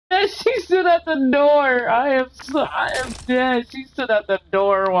stood at the door. I am dead. She stood at the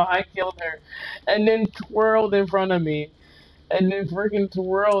door while I killed her, and then twirled in front of me, and then freaking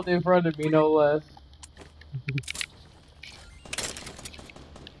twirled in front of me, no less.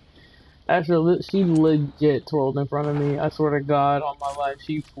 Actually, she legit twirled in front of me. I swear to God, on my life,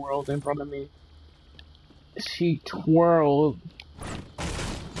 she twirled in front of me. She twirled.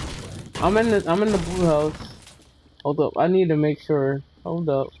 I'm in the blue house. Hold up, I need to make sure. Hold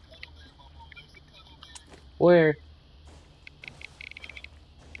up. Where?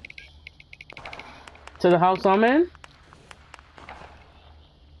 To the house I'm in?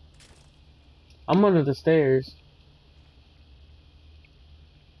 I'm under the stairs.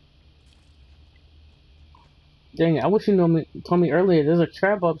 Dang it, I wish you told me earlier. There's a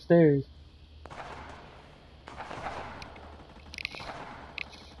trap upstairs.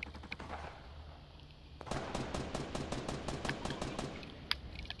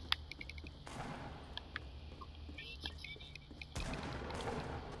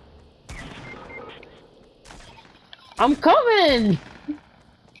 I'm coming!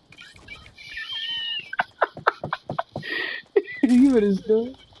 You better stop.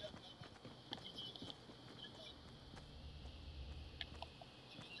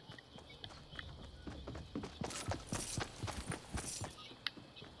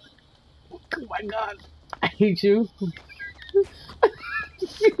 Oh my God, I hate you.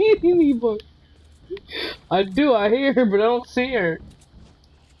 See me, but I do. I hear her, but I don't see her.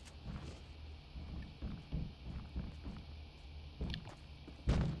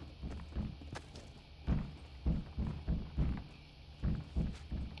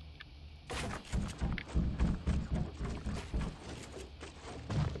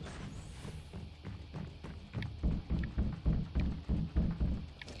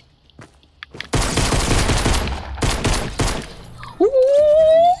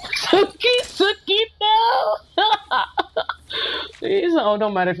 Suki, no! Oh,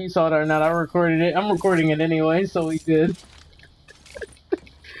 don't matter if you saw it or not. I recorded it. I'm recording it anyway, so we good.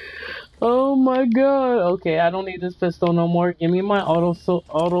 Oh my God. Okay, I don't need this pistol no more. Give me my auto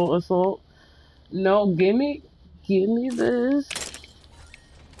assault. No, give me this.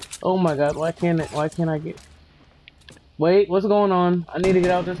 Oh my God, why can't I get? Wait, what's going on? I need to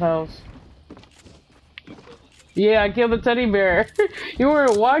get out of this house. Yeah, I killed the teddy bear. You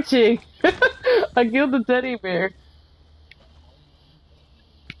weren't watching. I killed the teddy bear.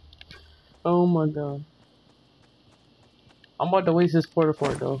 Oh my God. I'm about to waste this quarter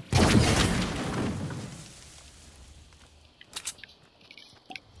for it though.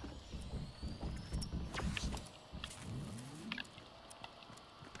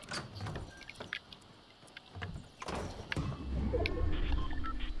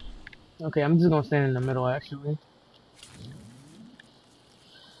 Okay, I'm just gonna stand in the middle actually.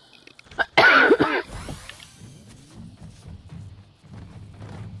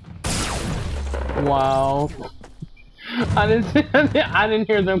 Wow. I didn't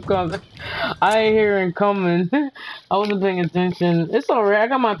hear them coming. I ain't hearing coming. I wasn't paying attention. It's alright, I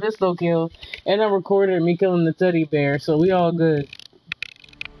got my pistol kill. And I recorded me killing the teddy bear, so we all good.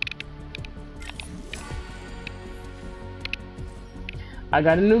 I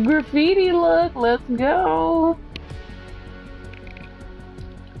got a new graffiti look. Let's go.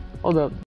 Hold up.